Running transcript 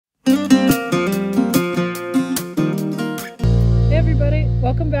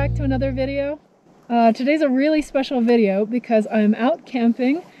another video. Today's a really special video because I'm out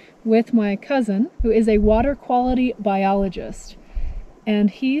camping with my cousin, who is a water quality biologist. And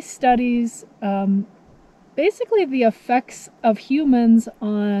he studies basically the effects of humans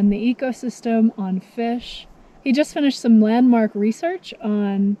on the ecosystem, on fish. He just finished some landmark research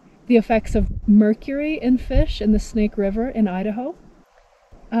on the effects of mercury in fish in the Snake River in Idaho.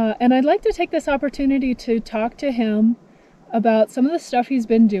 And I'd like to take this opportunity to talk to him about some of the stuff he's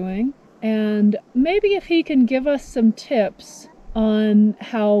been doing, and maybe if he can give us some tips on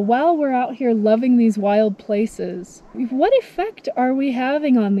how, while we're out here loving these wild places, what effect are we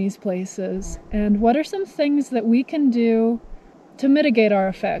having on these places, and what are some things that we can do to mitigate our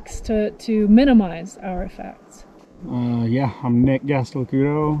effects, to minimize our effects? Yeah, I'm Nick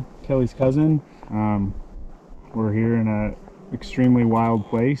Gastelecutto, Kelly's cousin. We're here in an extremely wild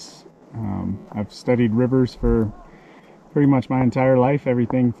place. I've studied rivers for pretty much my entire life,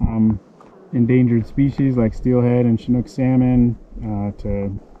 everything from endangered species like steelhead and Chinook salmon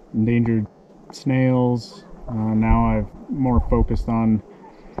to endangered snails. Now I've more focused on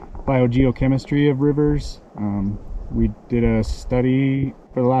biogeochemistry of rivers. We did a study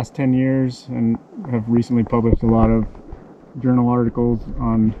for the last 10 years and have recently published a lot of journal articles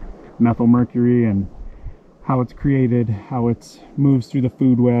on methylmercury and how it's created, how it moves through the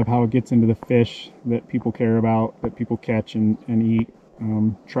food web, how it gets into the fish that people care about, that people catch and eat.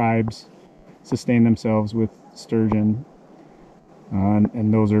 Tribes sustain themselves with sturgeon,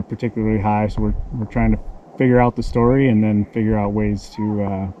 and those are particularly high, so we're trying to figure out the story and then figure out ways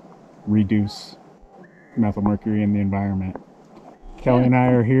to reduce methylmercury in the environment. Kelly and I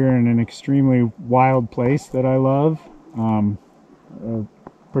are here in an extremely wild place that I love. A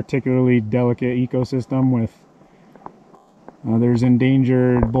particularly delicate ecosystem with there's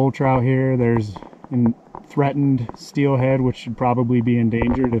endangered bull trout here, there's threatened steelhead, which should probably be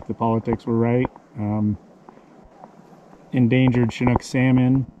endangered if the politics were right, endangered Chinook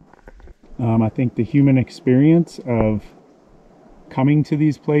salmon. I think the human experience of coming to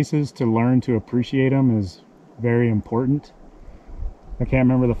these places to learn to appreciate them is very important. I can't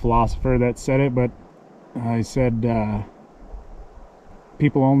remember the philosopher that said it, but I said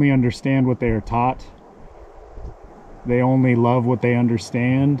people only understand what they are taught, they only love what they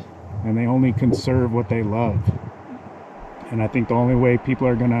understand, and they only conserve what they love. And I think the only way people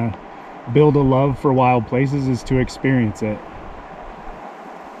are gonna build a love for wild places is to experience it.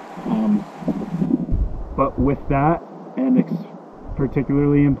 But with that, and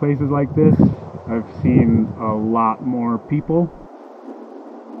particularly in places like this, I've seen a lot more people,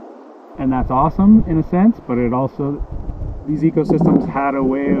 and that's awesome in a sense, but it also, these ecosystems had a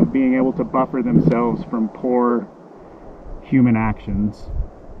way of being able to buffer themselves from poor human actions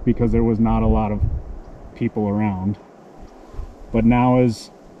because there was not a lot of people around. But now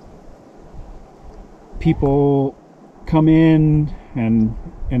as people come in and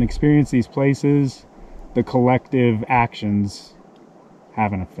experience these places, the collective actions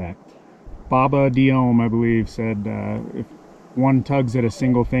have an effect. Baba Diome, I believe, said if one tugs at a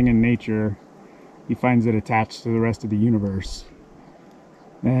single thing in nature, he finds it attached to the rest of the universe.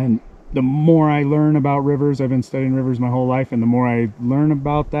 And the more I learn about rivers, I've been studying rivers my whole life, and the more I learn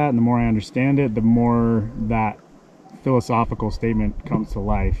about that and the more I understand it, the more that philosophical statement comes to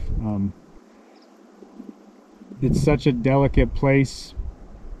life. It's such a delicate place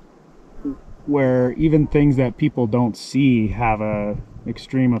where even things that people don't see have a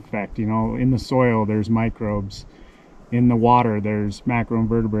extreme effect. You know, in the soil there's microbes, in the water there's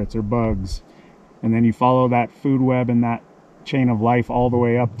macroinvertebrates or bugs, and then you follow that food web and that chain of life all the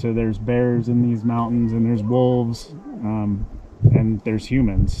way up to there's bears in these mountains, and there's wolves, and there's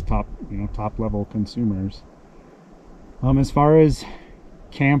humans, top level consumers. As far as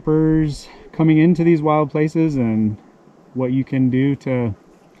campers coming into these wild places and what you can do to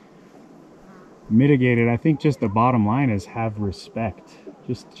mitigate it, I think just the bottom line is have respect.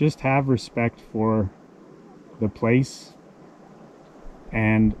 Just have respect for the place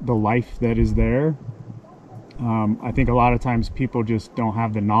and the life that is there. I think a lot of times people just don't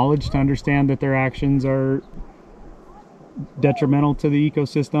have the knowledge to understand that their actions are detrimental to the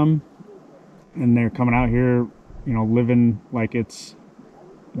ecosystem, and they're coming out here, living like it's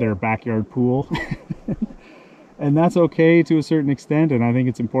their backyard pool. And that's okay to a certain extent, and I think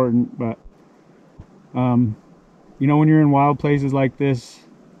it's important, but when you're in wild places like this,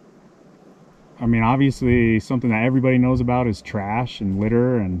 I mean, obviously something that everybody knows about is trash and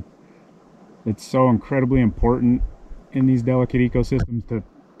litter, and it's so incredibly important in these delicate ecosystems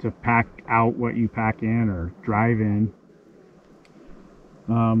to pack out what you pack in or drive in.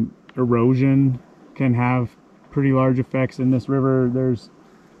 Erosion can have pretty large effects in this river. There's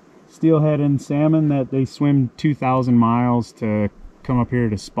steelhead and salmon that they swim 2,000 miles to come up here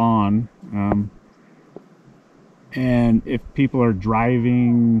to spawn. And if people are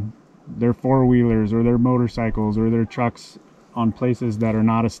driving their four-wheelers or their motorcycles or their trucks on places that are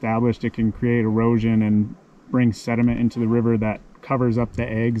not established, it can create erosion and bring sediment into the river that covers up the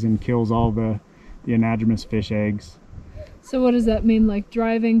eggs and kills all the anadromous fish eggs. So what does that mean? Like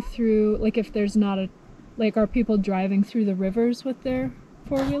driving through, like if there's not a, like are people driving through the rivers with their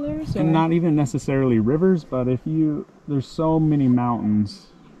four-wheelers? And not even necessarily rivers, but there's so many mountains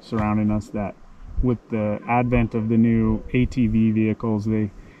surrounding us that with the advent of the new ATV vehicles,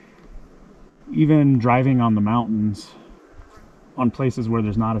 even driving on the mountains on places where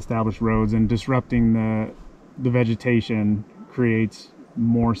there's not established roads and disrupting the vegetation creates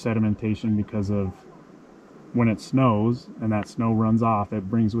more sedimentation, because of when it snows and that snow runs off, it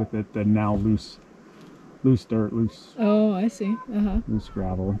brings with it the now loose dirt, Oh, I see. loose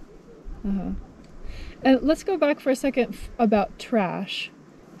gravel. And let's go back for a second about trash.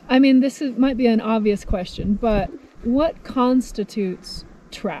 I mean, might be an obvious question, but what constitutes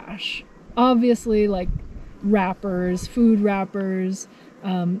trash? Obviously, like wrappers, food wrappers,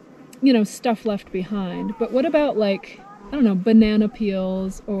 stuff left behind. But what about, like, I don't know, banana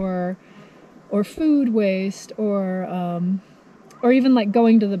peels or food waste or even like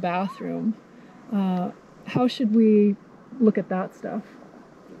going to the bathroom? How should we look at that stuff?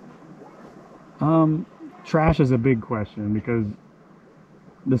 Trash is a big question, because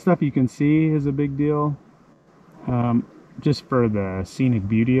the stuff you can see is a big deal, just for the scenic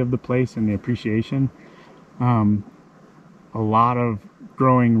beauty of the place and the appreciation. A lot of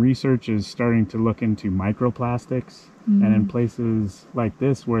growing research is starting to look into microplastics, and in places like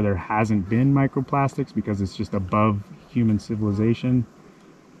this where there hasn't been microplastics because it's just above human civilization,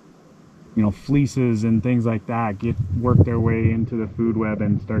 fleeces and things like that work their way into the food web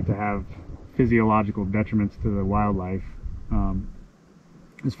and start to have physiological detriments to the wildlife.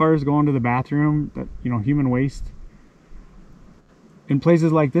 As far as going to the bathroom, human waste in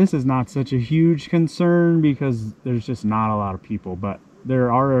places like this is not such a huge concern because there's just not a lot of people. But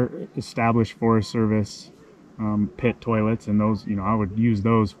there are established Forest Service pit toilets, and those, I would use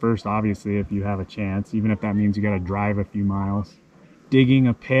those first, obviously, if you have a chance, even if that means you got to drive a few miles. Digging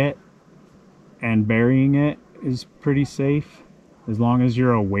a pit and burying it is pretty safe as long as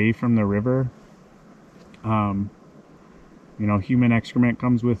you're away from the river. Human excrement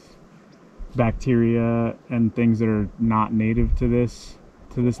comes with bacteria and things that are not native to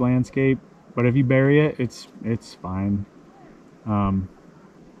this landscape, but if you bury it, it's fine.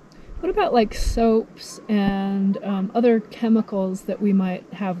 What about like soaps and other chemicals that we might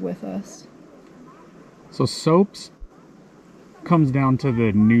have with us? So soaps comes down to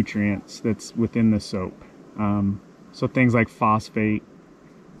the nutrients that's within the soap. So things like phosphate,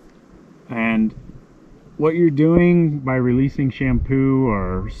 and what you're doing by releasing shampoo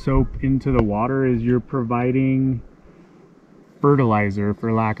or soap into the water is you're providing fertilizer,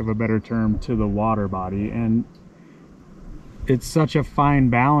 for lack of a better term, to the water body. And it's such a fine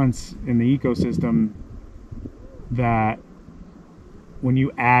balance in the ecosystem that when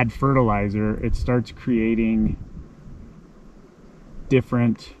you add fertilizer, it starts creating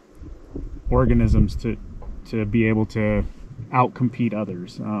different organisms to be able to outcompete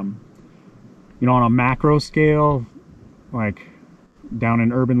others. On a macro scale, like down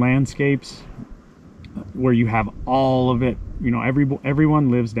in urban landscapes where you have all of it, everyone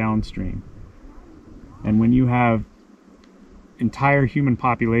lives downstream. And when you have entire human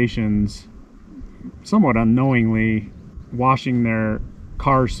populations somewhat unknowingly washing their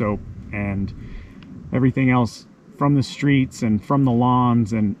car soap and everything else from the streets and from the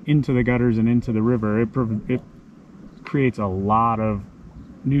lawns and into the gutters and into the river, it creates a lot of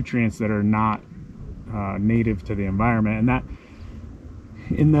nutrients that are not native to the environment. And that,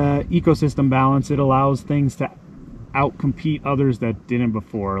 in the ecosystem balance, it allows things to outcompete others that didn't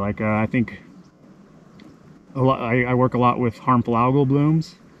before. Like I think I work a lot with harmful algal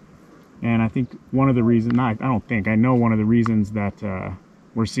blooms, and I think one of the reasons, I know one of the reasons that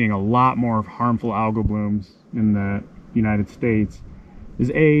we're seeing a lot more harmful algal blooms in the United States is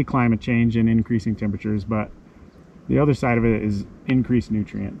climate change and increasing temperatures, but the other side of it is increased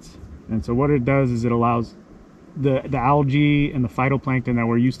nutrients. And so what it does is it allows the algae and the phytoplankton that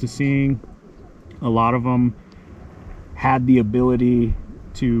we're used to seeing, a lot of them had the ability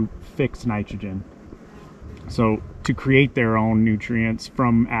to fix nitrogen, so to create their own nutrients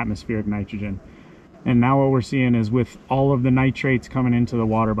from atmospheric nitrogen. And now what we're seeing is, with all of the nitrates coming into the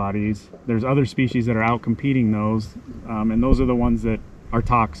water bodies, there's other species that are out competing those, and those are the ones that are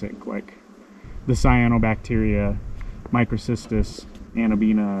toxic, like the cyanobacteria, microcystis,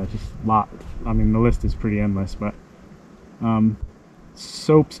 Anabina, just lot. I mean, the list is pretty endless, but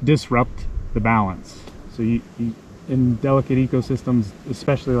soaps disrupt the balance. So you in delicate ecosystems,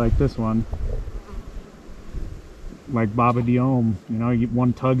 especially like this one, like Baba Diome, you know,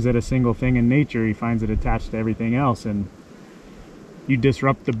 one tugs at a single thing in nature, he finds it attached to everything else, and you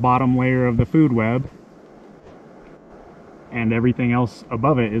disrupt the bottom layer of the food web, and everything else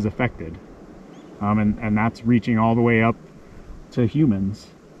above it is affected. And that's reaching all the way up to humans.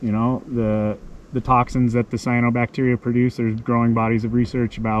 You know, the toxins that the cyanobacteria produce, there's growing bodies of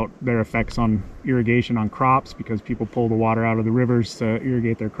research about their effects on irrigation on crops, because people pull the water out of the rivers to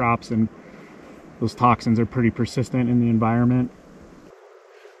irrigate their crops, and those toxins are pretty persistent in the environment.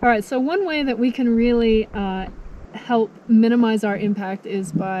 All right, so one way that we can really help minimize our impact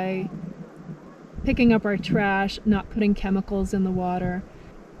is by picking up our trash, not putting chemicals in the water.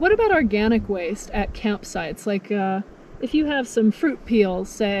 What about organic waste at campsites? Like if you have some fruit peels,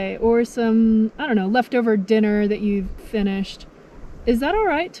 say, or some, I don't know, leftover dinner that you've finished, is that all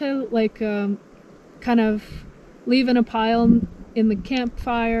right to like kind of leave in a pile in the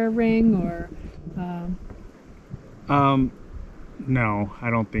campfire ring, or? No, I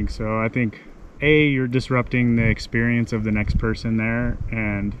don't think so. I think you're disrupting the experience of the next person there,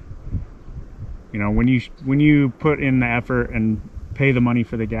 and you know, when you put in the effort and pay the money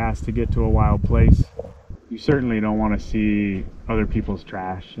for the gas to get to a wild place, you certainly don't want to see other people's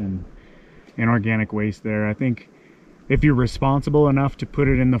trash and organic waste there. I think if you're responsible enough to put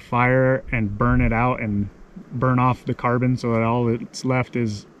it in the fire and burn it out and burn off the carbon so that all that's left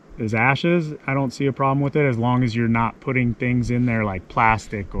is ashes, I don't see a problem with it, as long as you're not putting things in there like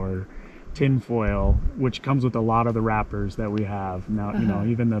plastic or tin foil, which comes with a lot of the wrappers that we have now. You know,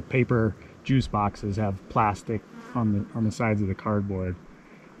 even the paper juice boxes have plastic on the sides of the cardboard.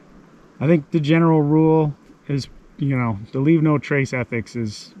 I think the general rule is, you know, the leave no trace ethics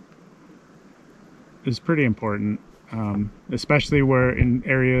is pretty important, especially where in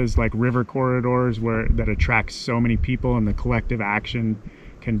areas like river corridors that attract so many people, and the collective action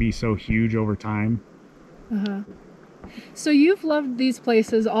can be so huge over time. So you've loved these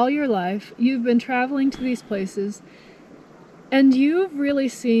places all your life. You've been traveling to these places, and you've really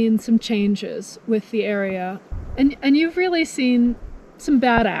seen some changes with the area, and you've really seen some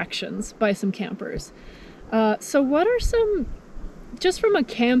bad actions by some campers. So what are some, just from a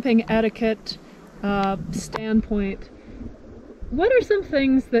camping etiquette standpoint, what are some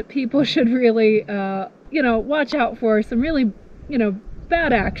things that people should really, you know, watch out for? Some really, you know,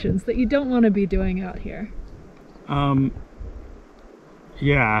 bad actions that you don't want to be doing out here?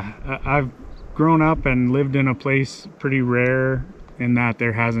 Yeah, I've grown up and lived in a place pretty rare in that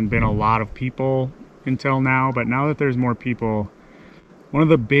there hasn't been a lot of people until now, but now that there's more people, one of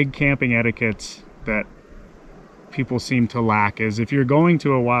the big camping etiquettes that people seem to lack is, if you're going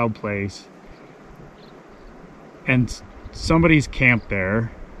to a wild place and somebody's camped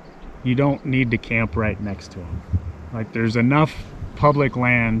there, you don't need to camp right next to them. Like, there's enough public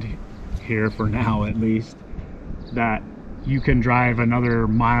land here, for now at least, that you can drive another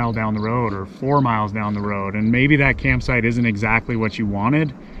mile down the road or 4 miles down the road, and maybe that campsite isn't exactly what you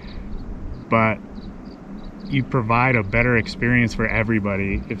wanted, but you provide a better experience for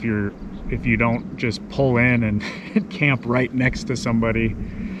everybody if you don't just pull in and camp right next to somebody.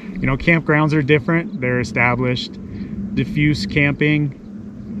 You know, campgrounds are different, they're established. Diffuse camping,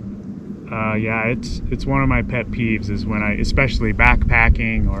 yeah, it's one of my pet peeves, is when especially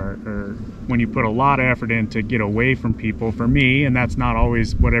backpacking or when you put a lot of effort in to get away from people. For me, and that's not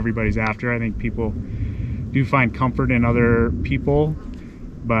always what everybody's after, I think people do find comfort in other people,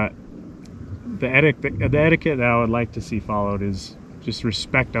 but the etiquette that I would like to see followed is just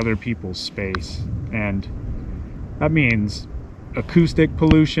respect other people's space. And that means acoustic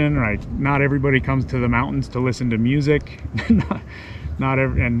pollution, right? Not everybody comes to the mountains to listen to music.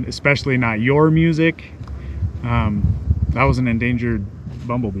 And especially not your music. That was an endangered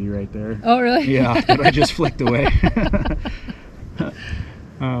bumblebee right there. Oh, really? Yeah, but I just flicked away.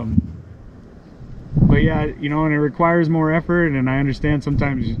 But yeah, you know, and it requires more effort, and I understand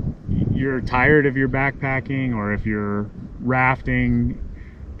sometimes you're tired if you're backpacking or if you're rafting,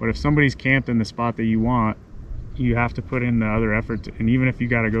 but if somebody's camped in the spot that you want, you have to put in the other effort and even if you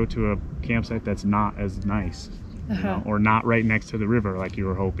got to go to a campsite that's not as nice, you know, or not right next to the river like you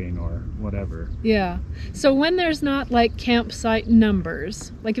were hoping, or whatever. Yeah. So when there's not like campsite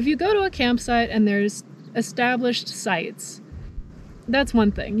numbers, like if you go to a campsite and there's established sites, that's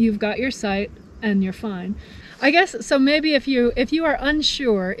one thing. You've got your site and you're fine. I guess, so maybe if you are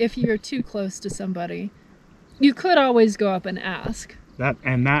unsure if you're too close to somebody, you could always go up and ask.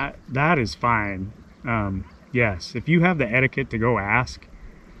 That is fine. Yes, if you have the etiquette to go ask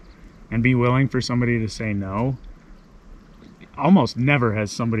and be willing for somebody to say no. Almost never has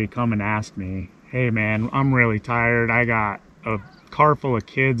somebody come and ask me, hey man, I'm really tired, I got a car full of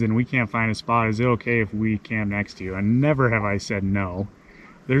kids and we can't find a spot, is it okay if we camp next to you? And never have I said no.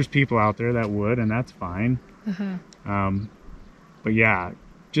 There's people out there that would, and that's fine. But yeah,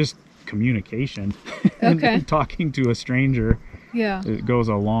 just communication. And talking to a stranger, it goes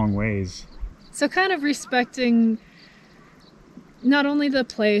a long ways. So kind of respecting not only the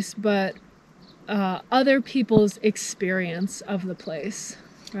place, but other people's experience of the place,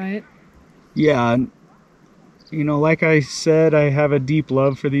 right? Yeah, you know, like I said, I have a deep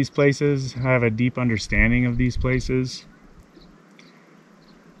love for these places. I have a deep understanding of these places.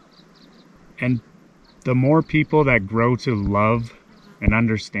 And the more people that grow to love and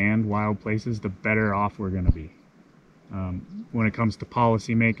understand wild places, the better off we're going to be. When it comes to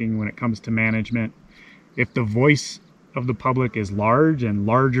policy making, when it comes to management, if the voice of the public is large and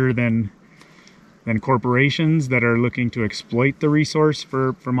larger than corporations that are looking to exploit the resource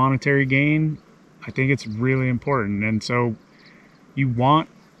for monetary gain, I think it's really important. And so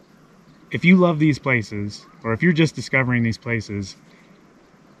if you love these places, or if you're just discovering these places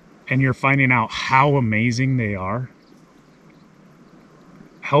and you're finding out how amazing they are,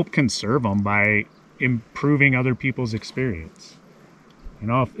 help conserve them by improving other people's experience. You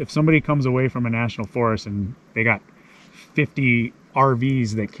know, if somebody comes away from a national forest and they got 50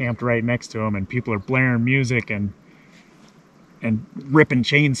 RVs that camped right next to them and people are blaring music and ripping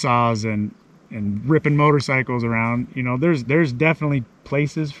chainsaws and ripping motorcycles around, you know, there's definitely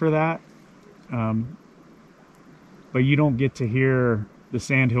places for that. But you don't get to hear the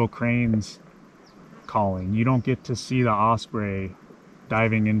sandhill cranes calling. You don't get to see the osprey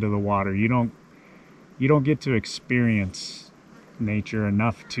diving into the water. You don't get to experience nature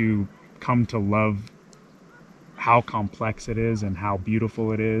enough to come to love how complex it is and how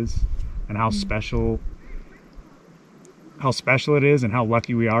beautiful it is and how special it is and how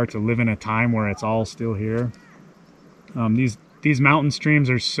lucky we are to live in a time where it's all still here. These mountain streams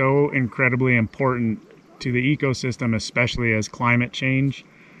are so incredibly important to the ecosystem, especially as climate change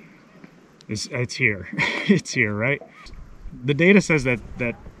it's here. It's here, right? The data says that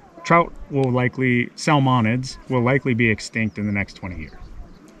trout salmonids will likely be extinct in the next 20 years.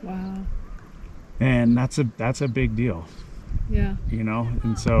 Wow. And that's a big deal. Yeah. You know,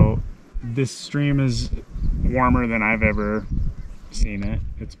 and so this stream is warmer than I've ever seen it.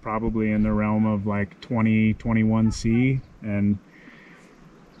 It's probably in the realm of like 20, 21 C, and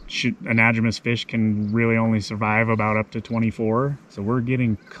anadromous fish can really only survive about up to 24. So we're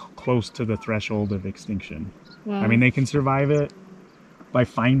getting close to the threshold of extinction. Wow. I mean, they can survive it by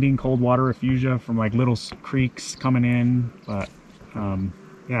finding cold water refugia from like little creeks coming in, but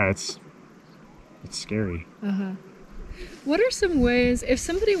yeah, it's scary. What are some ways, if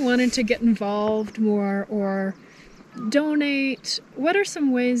somebody wanted to get involved more or donate, what are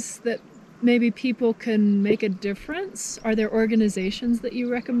some ways that maybe people can make a difference? Are there organizations that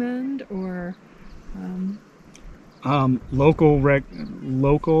you recommend, or local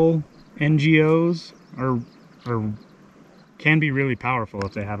NGOs can be really powerful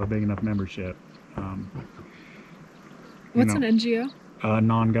if they have a big enough membership. What's an NGO? A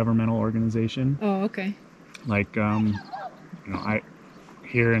non-governmental organization. Oh, okay. Like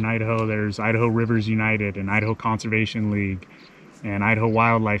here in Idaho, there's Idaho Rivers United and Idaho Conservation League and Idaho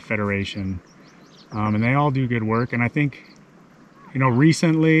Wildlife Federation, and they all do good work. And I think,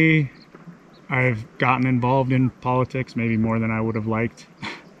 recently I've gotten involved in politics, maybe more than I would have liked.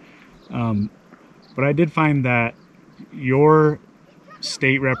 But I did find that your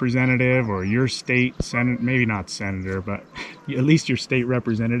state representative or your state senator, maybe not senator, but at least your state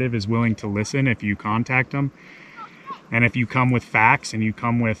representative is willing to listen if you contact them. And if you come with facts and you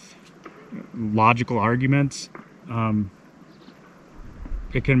come with logical arguments,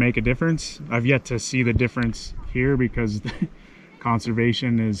 it can make a difference. I've yet to see the difference here because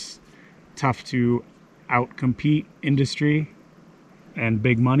conservation is tough to outcompete industry and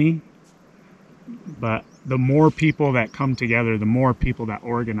big money. But the more people that come together, the more people that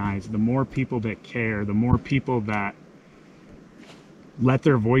organize, the more people that care, the more people that let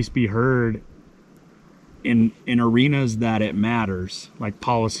their voice be heard in arenas that it matters, like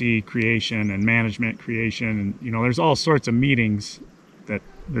policy creation and management creation. And there's all sorts of meetings that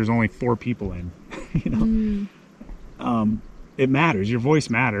there's only 4 people in. It matters. Your voice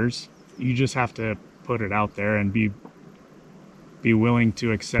matters. You just have to put it out there and be willing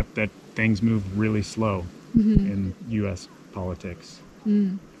to accept that things move really slow in U.S. politics.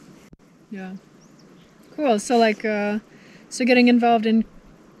 Yeah. Cool. So so getting involved in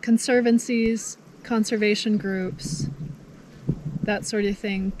conservancies conservation groups, that sort of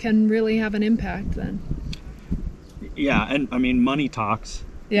thing, can really have an impact then. Yeah, and I mean, money talks.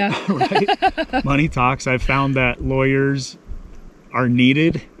 Yeah. Right? Money talks. I've found that lawyers are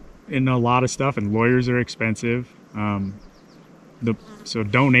needed in a lot of stuff, and lawyers are expensive. So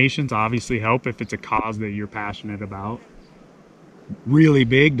donations obviously help if it's a cause that you're passionate about. Really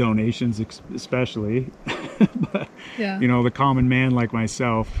big donations especially. But, Yeah. you know, the common man like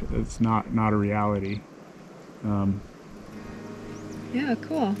myself, it's not a reality. Yeah,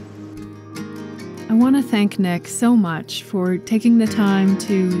 cool. I want to thank Nick so much for taking the time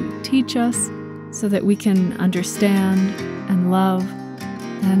to teach us so that we can understand and love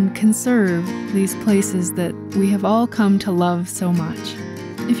and conserve these places that we have all come to love so much.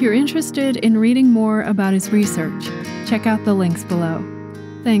 If you're interested in reading more about his research, check out the links below.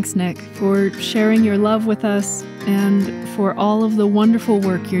 Thanks, Nick, for sharing your love with us and for all of the wonderful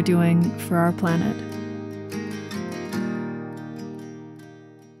work you're doing for our planet.